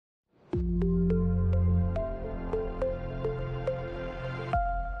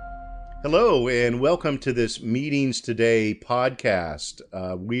Hello, and welcome to this Meetings Today podcast.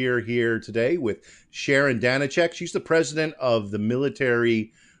 We're here today with Sharon Danachek. She's the president of the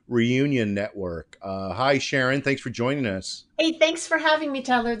Military Reunion Network. Hi, Sharon. Thanks for joining us. Hey, thanks for having me,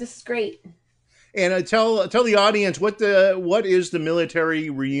 Tyler. This is great. And tell the audience what is the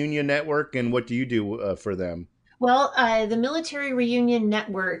Military Reunion Network and what do you do for them? Well, the Military Reunion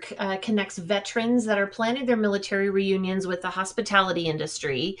Network connects veterans that are planning their military reunions with the hospitality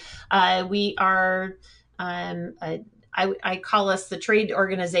industry. We are, I call us the trade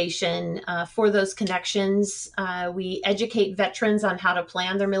organization for those connections. We educate veterans on how to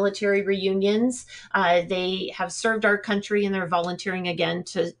plan their military reunions. They have served our country and they're volunteering again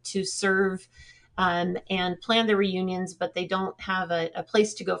to serve and plan their reunions, but they don't have a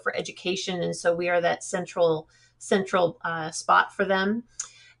place to go for education. And so we are that central spot for them.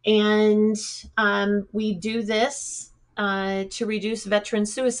 And we do this to reduce veteran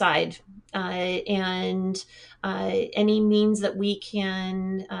suicide and any means that we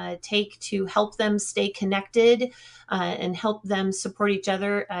can take to help them stay connected and help them support each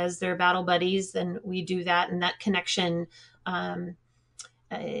other as their battle buddies. Then we do that, and that connection um,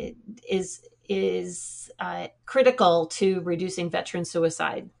 is critical to reducing veteran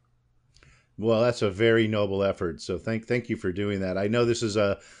suicide. Well, that's a very noble effort. So thank you for doing that. I know this is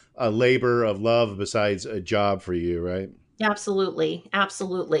a labor of love besides a job for you, right? Absolutely,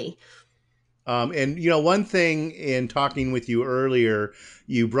 absolutely. And one thing in talking with you earlier,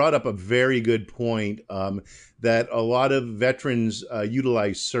 you brought up a very good point that a lot of veterans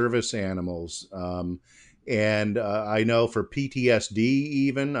utilize service animals. And I know for PTSD,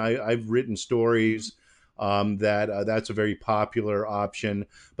 even I've written stories that that's a very popular option.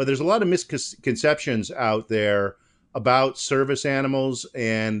 But there's a lot of misconceptions out there about service animals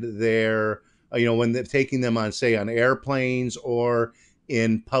and their, when they're taking them on, say, on airplanes or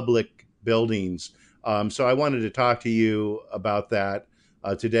in public buildings. So I wanted to talk to you about that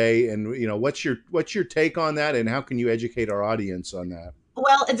today. And what's your take on that, and how can you educate our audience on that?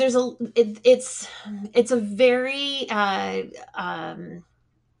 Well, it's a very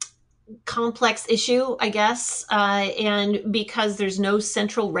complex issue, I guess, and because there's no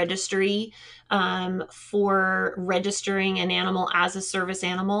central registry for registering an animal as a service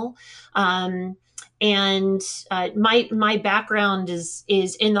animal. And my background is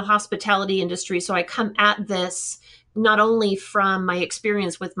in the hospitality industry, so I come at this not only from my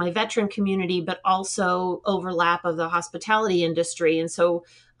experience with my veteran community, but also overlap of the hospitality industry. And so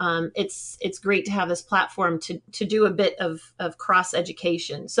it's great to have this platform to do a bit of cross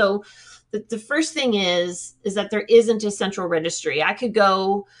education. So the first thing is that there isn't a central registry. I could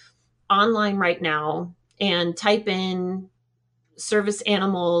go online right now and type in service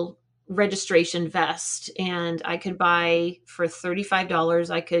animal registration vest, and I could buy for $35.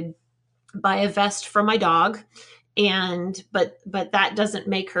 I could buy a vest for my dog, and but that doesn't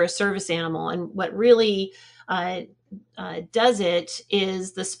make her a service animal. And what really does it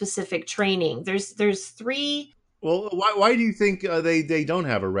is the specific training. There's three. Well, why do you think they don't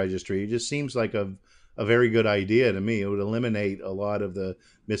have a registry? It just seems like a very good idea to me. It would eliminate a lot of the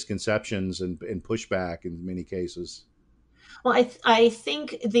misconceptions and pushback in many cases. Well, I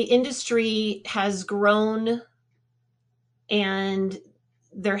think the industry has grown, and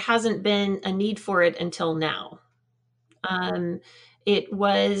there hasn't been a need for it until now. Um, it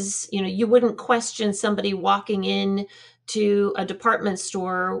was, you wouldn't question somebody walking in to a department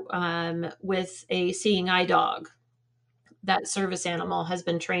store with a seeing eye dog. That service animal has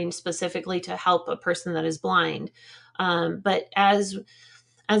been trained specifically to help a person that is blind. But as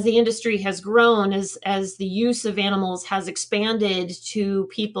the industry has grown, as the use of animals has expanded to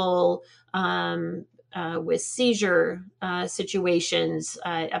people with seizure situations,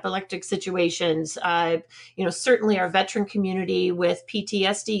 epileptic situations, certainly our veteran community with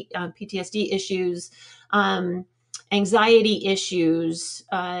PTSD issues, anxiety issues,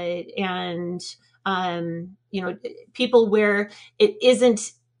 and people where it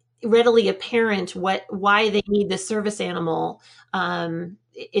isn't readily apparent why they need the service animal.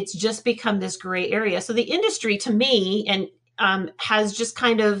 It's just become this gray area. So the industry, to me, and has just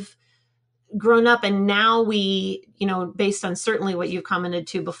kind of grown up, and now we, based on certainly what you've commented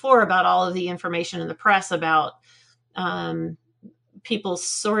to before about all of the information in the press about people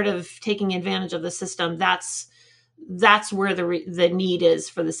sort of taking advantage of the system, that's where the need is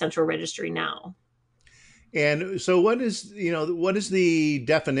for the central registry now. And so, what is the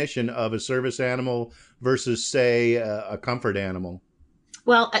definition of a service animal versus, say, a comfort animal?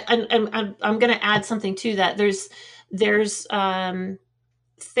 Well, I'm going to add something to that. There's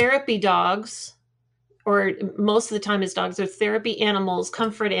therapy dogs or most of the time as dogs, are therapy animals,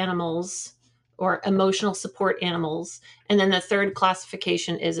 comfort animals, or emotional support animals. And then the third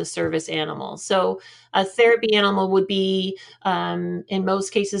classification is a service animal. So a therapy animal would be, in most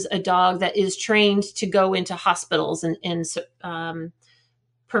cases, a dog that is trained to go into hospitals and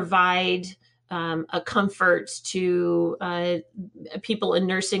provide a comfort to people in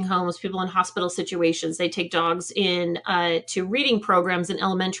nursing homes, people in hospital situations. They take dogs in to reading programs in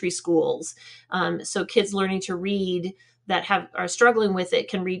elementary schools. So kids learning to read that are struggling with it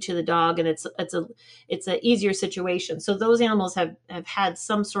can read to the dog, and it's a easier situation. So those animals have had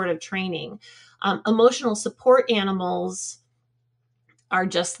some sort of training. Emotional support animals are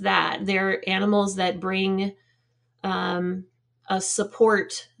just that. They're animals that bring a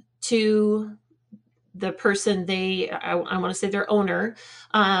support to the person I want to say their owner,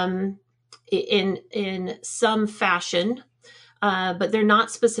 in some fashion, but they're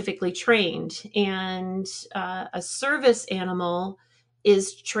not specifically trained. And a service animal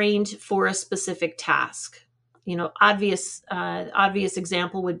is trained for a specific task. Obvious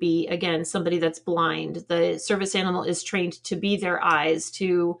example would be, again, somebody that's blind. The service animal is trained to be their eyes,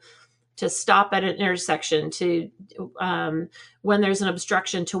 to stop at an intersection, to when there's an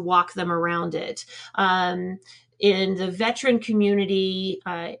obstruction, to walk them around it. In the veteran community,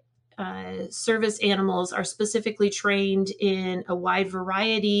 service animals are specifically trained in a wide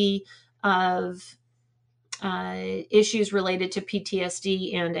variety of issues related to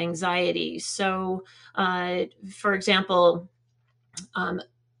PTSD and anxiety. So, for example, when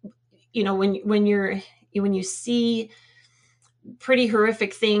you see pretty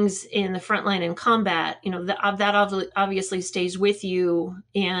horrific things in the front line in combat, that obviously stays with you.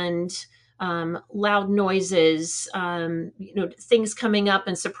 And loud noises, things coming up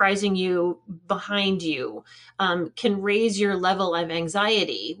and surprising you behind you, can raise your level of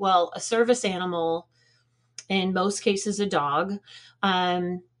anxiety. Well, a service animal, in most cases a dog,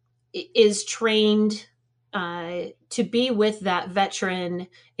 is trained to be with that veteran.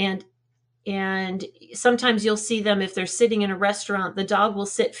 And sometimes you'll see them, if they're sitting in a restaurant, the dog will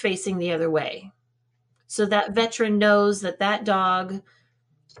sit facing the other way. So that veteran knows that dog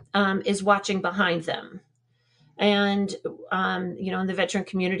is watching behind them. And, in the veteran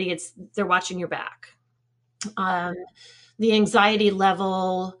community, they're watching your back. The anxiety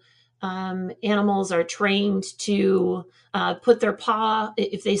level, animals are trained to put their paw,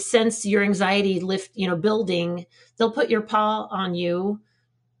 if they sense your anxiety building, they'll put your paw on you,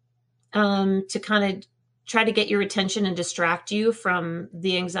 to kind of try to get your attention and distract you from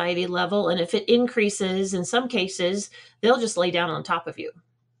the anxiety level. And if it increases, in some cases, they'll just lay down on top of you.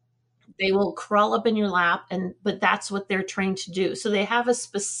 They will crawl up in your lap, but that's what they're trained to do. So they have a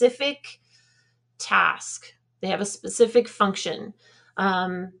specific task. They have a specific function.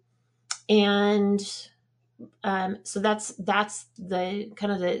 And so that's the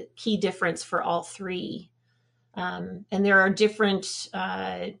kind of the key difference for all three. And there are different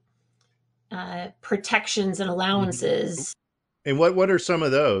protections and allowances. And what are some of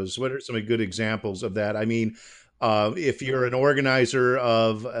those? What are some good examples of that? I mean, if you're an organizer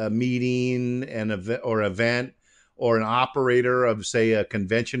of a meeting or event, or an operator of, say, a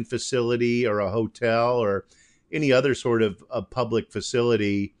convention facility or a hotel or any other sort of a public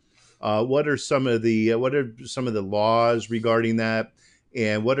facility, what are some of the laws regarding that,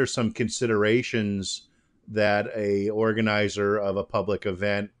 and what are some considerations that a organizer of a public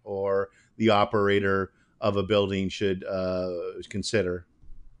event or the operator of a building should consider?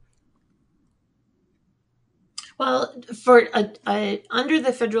 Well, for under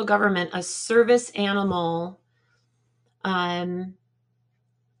the federal government, a service animal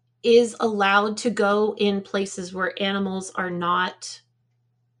is allowed to go in places where animals are not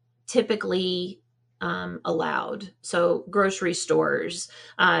typically allowed. So grocery stores,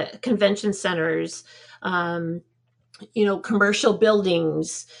 convention centers, commercial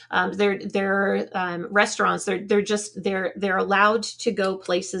buildings, they're restaurants. They're allowed to go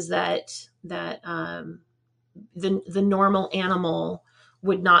places that the normal animal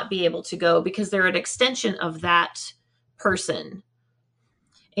would not be able to go, because they're an extension of that person.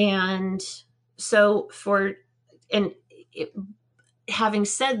 And so having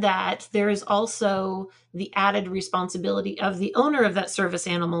said that, there is also the added responsibility of the owner of that service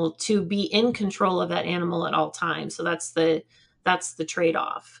animal to be in control of that animal at all times. So that's the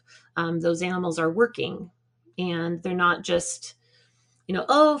trade-off. Those animals are working, and they're not just,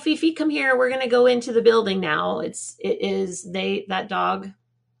 oh, Fifi, come here, we're going to go into the building now. That dog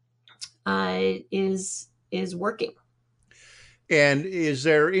is working. And is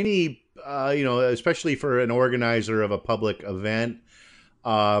there any, especially for an organizer of a public event,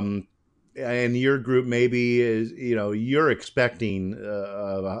 and your group maybe is, you're expecting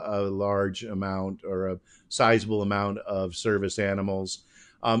a large amount or a sizable amount of service animals.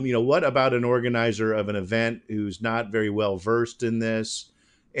 What about an organizer of an event who's not very well versed in this,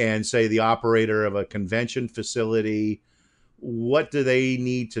 and say the operator of a convention facility? What do they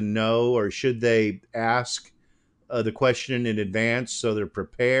need to know, or should they ask the question in advance so they're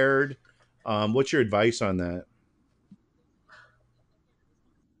prepared? What's your advice on that?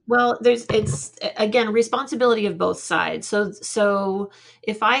 Well, it's again responsibility of both sides. So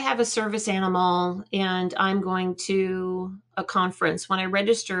if I have a service animal and I'm going to a conference, when I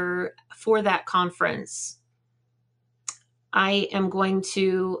register for that conference, I am going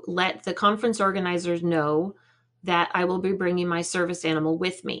to let the conference organizers know that I will be bringing my service animal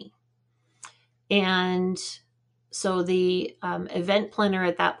with me. And so the event planner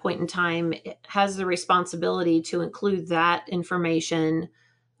at that point in time has the responsibility to include that information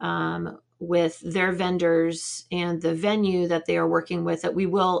with their vendors and the venue that they are working with, that we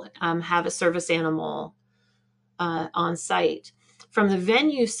will have a service animal on site. From the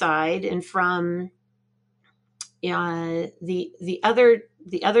venue side and from the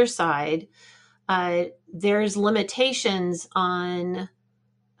other side, there's limitations on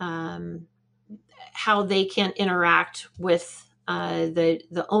how they can interact with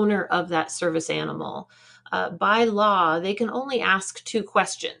the owner of that service animal. By law, they can only ask two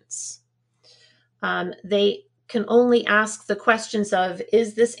questions. They can only ask the questions of,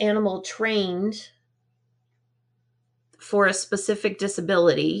 is this animal trained for a specific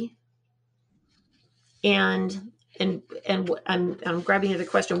disability? And I'm grabbing the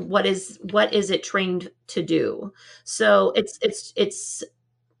question, what is it trained to do? So it's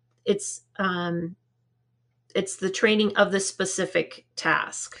the training of the specific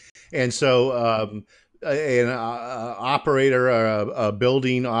task. And so, an operator, or a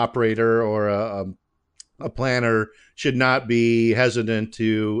building operator, or a planner should not be hesitant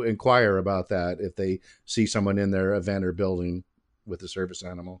to inquire about that if they see someone in their event or building with a service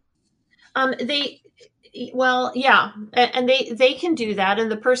animal. They Well, yeah, and they can do that,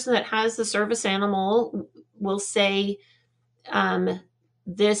 and the person that has the service animal will say,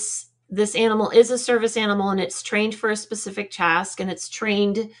 this animal is a service animal, and it's trained for a specific task, and it's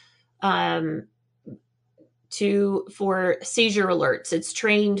trained um, for seizure alerts. It's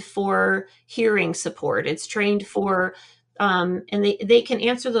trained for hearing support. It's trained for, and they can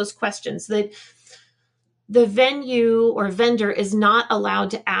answer those questions. That the venue or vendor is not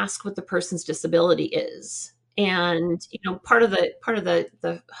allowed to ask what the person's disability is. And part of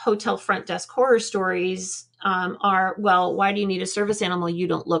the hotel front desk horror stories are, well, why do you need a service animal? You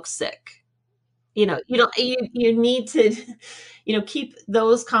don't look sick. You need to keep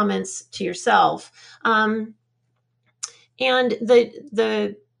those comments to yourself. And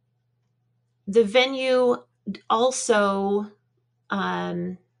the venue also,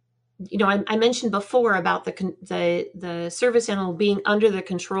 I mentioned before about the service animal being under the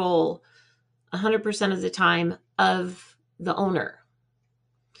control 100% of the time of the owner.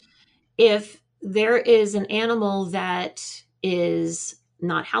 If there is an animal that is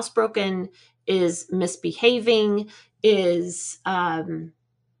not housebroken, is misbehaving, is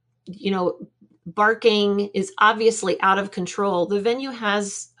barking, is obviously out of control, the venue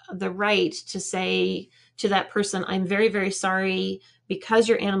has the right to say to that person, I'm very, very sorry, because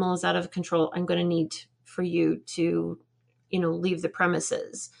your animal is out of control, I'm going to need for you to, leave the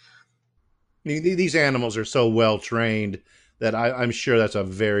premises. These animals are so well trained that I'm sure that's a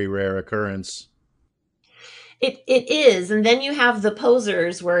very rare occurrence. It is, and then you have the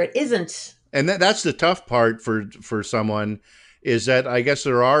posers where it isn't. And that's the tough part for someone, is that I guess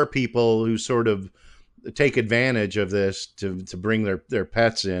there are people who sort of take advantage of this to bring their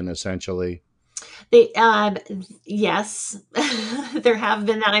pets in, essentially. They Yes, there have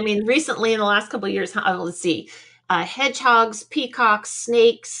been that. I mean, recently in the last couple of years, let's see, hedgehogs, peacocks,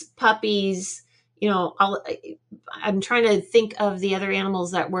 snakes, puppies. I'm trying to think of the other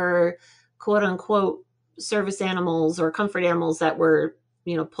animals that were quote unquote service animals or comfort animals that were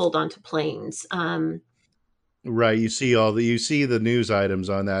pulled onto planes. Right. You see the news items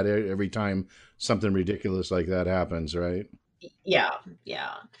on that every time something ridiculous like that happens, right? Yeah,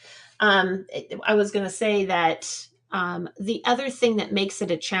 yeah. I was going to say that the other thing that makes it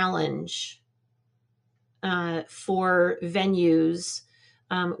a challenge for venues,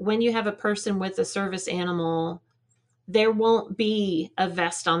 when you have a person with a service animal, there won't be a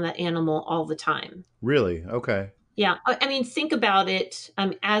vest on that animal all the time. Really? Okay. Yeah, I mean, think about it.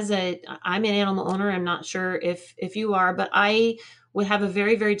 I'm an animal owner. I'm not sure if you are, but I would have a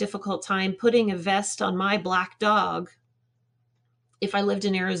very, very difficult time putting a vest on my black dog if I lived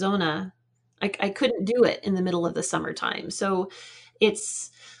in Arizona I couldn't do it in the middle of the summertime. So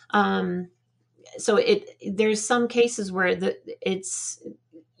it's um, so it there's some cases where it's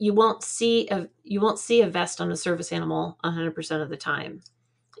you won't see a vest on a service animal 100% of the time.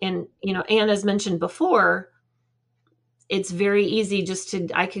 And and as mentioned before, it's very easy just to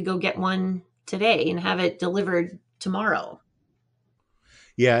I could go get one today and have it delivered tomorrow.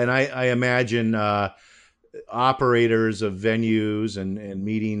 Yeah, and I imagine operators of venues and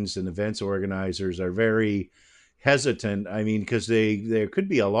meetings and events organizers are very hesitant. I mean, because there could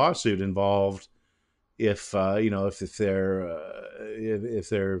be a lawsuit involved if if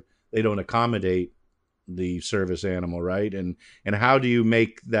they're they don't accommodate the service animal, right? And how do you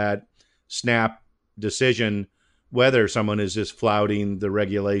make that snap decision whether someone is just flouting the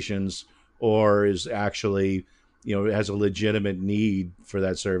regulations or is actually has a legitimate need for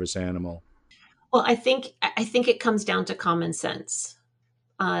that service animal? Well, I think it comes down to common sense.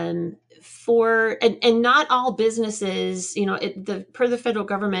 For and not all businesses, the per the federal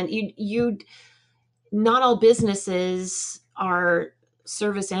government, you not all businesses are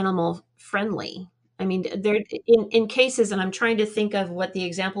service animal friendly. I mean, there in cases, and I'm trying to think of what the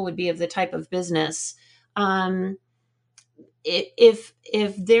example would be of the type of business. Um, if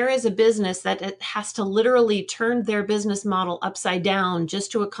there is a business that has to literally turn their business model upside down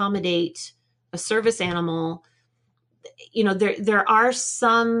just to accommodate a service animal, there are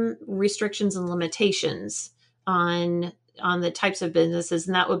some restrictions and limitations on the types of businesses,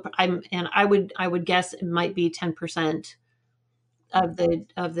 and I would guess it might be 10% of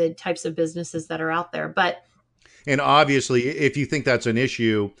the types of businesses that are out there. But And obviously, if you think that's an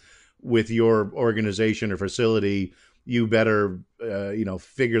issue with your organization or facility, you better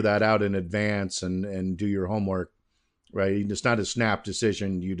figure that out in advance and do your homework, right? It's not a snap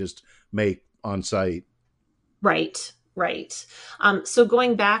decision you just make on site. right, right. So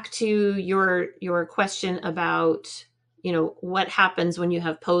going back to your question about what happens when you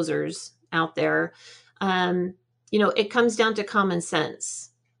have posers out there, um, it comes down to common sense.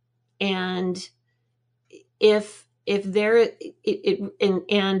 And if there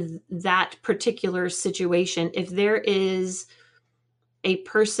and that particular situation, if there is a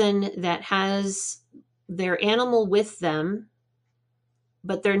person that has their animal with them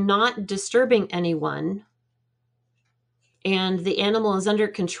but they're not disturbing anyone and the animal is under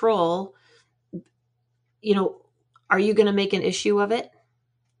control, you know are you going to make an issue of it,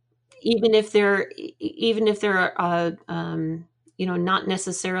 even if they're not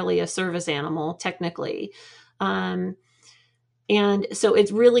necessarily a service animal technically? um, And so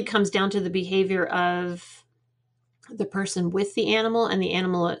it really comes down to the behavior of the person with the animal and the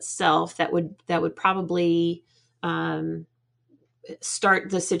animal itself that would probably um, start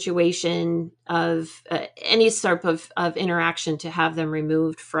the situation of any sort of interaction to have them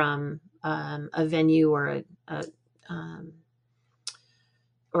removed from a venue um,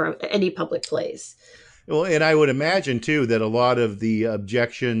 or any public place. Well, and I would imagine too that a lot of the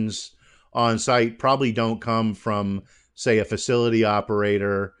objections on site probably don't come from, say, a facility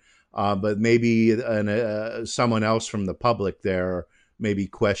operator, but maybe someone else from the public there maybe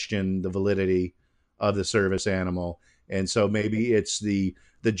question the validity of the service animal, and so maybe it's the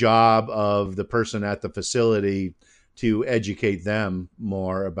job of the person at the facility to educate them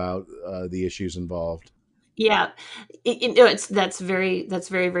more about the issues involved. Yeah, it's that's very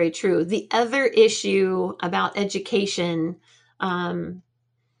very true. The other issue about education, um,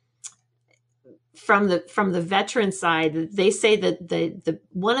 from the veteran side, they say that the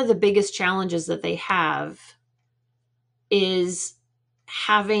one of the biggest challenges that they have is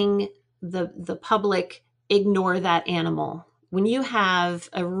having the public ignore that animal. When you have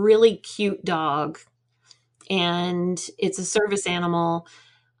a really cute dog and it's a service animal,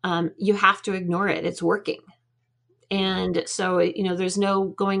 you have to ignore it. It's working. And so there's no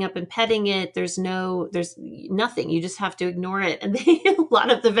going up and petting it, there's nothing, you just have to ignore it. And a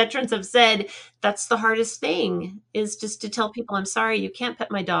lot of the veterans have said that's the hardest thing, is just to tell people, I'm sorry, you can't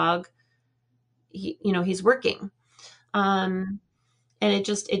pet my dog. He's working. um, and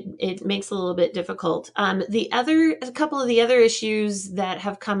it makes it a little bit difficult. A couple of the other issues that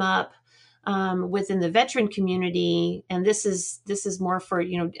have come up within the veteran community, and this is more for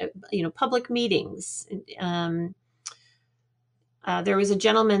public meetings. There was a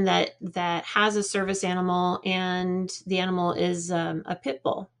gentleman that has a service animal, and the animal is a pit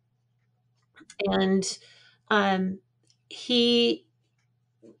bull, and um, he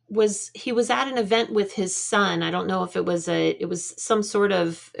he was at an event with his son. I don't know if it was some sort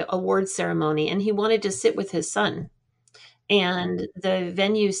of award ceremony, and he wanted to sit with his son. And the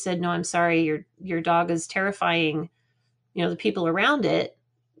venue said, "No, I'm sorry, your dog is terrifying. The people around it.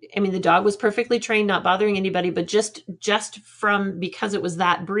 I mean, the dog was perfectly trained, not bothering anybody, but just from because it was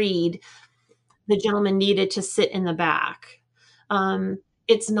that breed, the gentleman needed to sit in the back.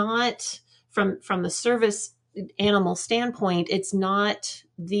 It's not from the service animal standpoint. It's not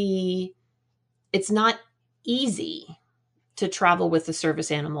easy to travel with the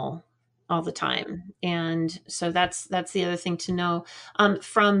service animal all the time, and so that's the other thing to know.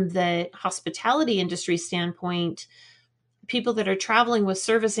 From the hospitality industry standpoint, people that are traveling with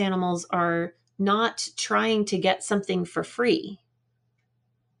service animals are not trying to get something for free.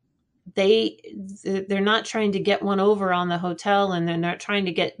 They're not trying to get one over on the hotel, and they're not trying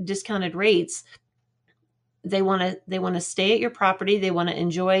to get discounted rates. They want to stay at your property. They want to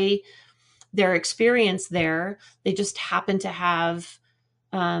enjoy their experience there. They just happen to have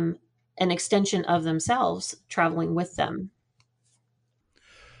an extension of themselves traveling with them.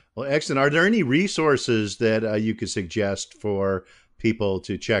 Well, excellent. Are there any resources that you could suggest for people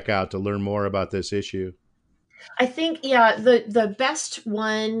to check out to learn more about this issue? I think, yeah, the best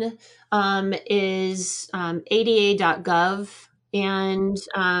one is ada.gov. And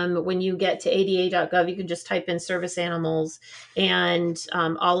when you get to ada.gov, you can just type in service animals, and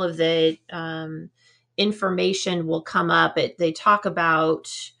all of the information will come up. They talk about,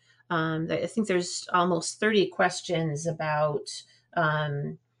 I think there's almost 30 questions about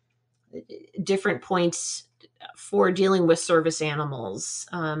different points for dealing with service animals,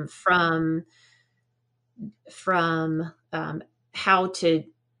 from how to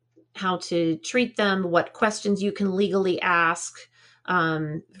treat them, what questions you can legally ask,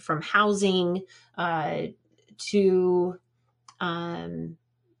 from housing to um,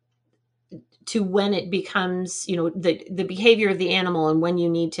 to when it becomes, the behavior of the animal and when you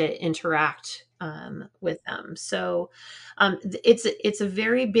need to interact with them. So it's a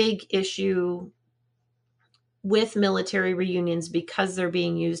very big issue with military reunions because they're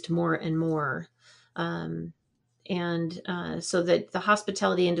being used more and more. Um, and so that the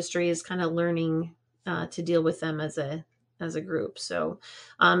hospitality industry is kind of learning to deal with them as a group. So,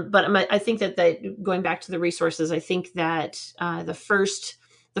 but I think that going back to the resources, I think that the first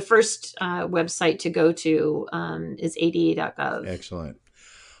website to go to is ada.gov. Excellent.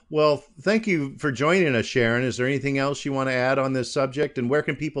 Well, thank you for joining us, Sharon. Is there anything else you want to add on this subject? And where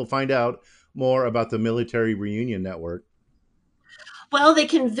can people find out more about the Military Reunion Network? Well, they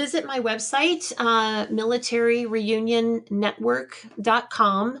can visit my website,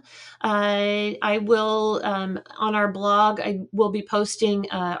 militaryreunionnetwork.com. I will, on our blog, I will be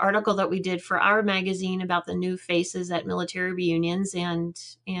posting an article that we did for our magazine about the new faces at military reunions and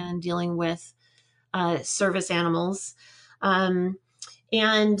dealing with service animals. And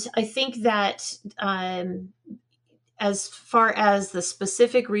I think that as far as the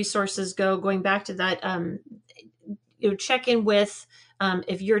specific resources go, going back to that, check in with,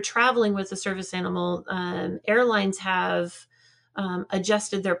 if you're traveling with a service animal. Airlines have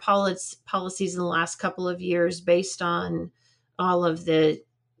adjusted their policies in the last couple of years based on all of the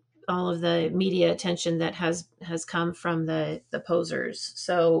media attention that has come from the posers.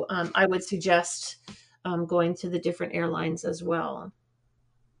 So I would suggest going to the different airlines as well.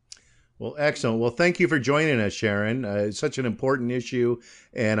 Well, excellent. Well, thank you for joining us, Sharon. It's such an important issue,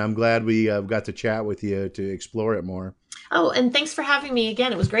 and I'm glad we got to chat with you to explore it more. Oh, and thanks for having me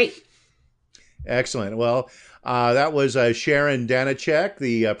again. It was great. Excellent. Well, that was Sharon Danachek,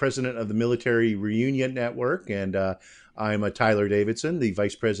 the president of the Military Reunion Network, and I'm Tyler Davidson, the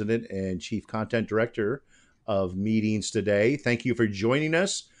vice president and chief content director of Meetings Today. Thank you for joining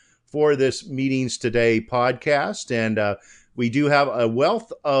us for this Meetings Today podcast, and we do have a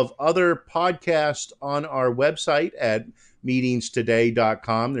wealth of other podcasts on our website at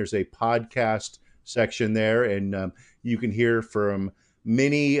meetingstoday.com. There's a podcast section there, and you can hear from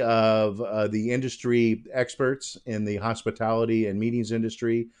many of the industry experts in the hospitality and meetings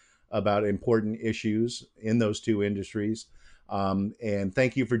industry about important issues in those two industries. And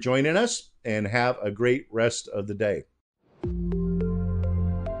thank you for joining us, and have a great rest of the day.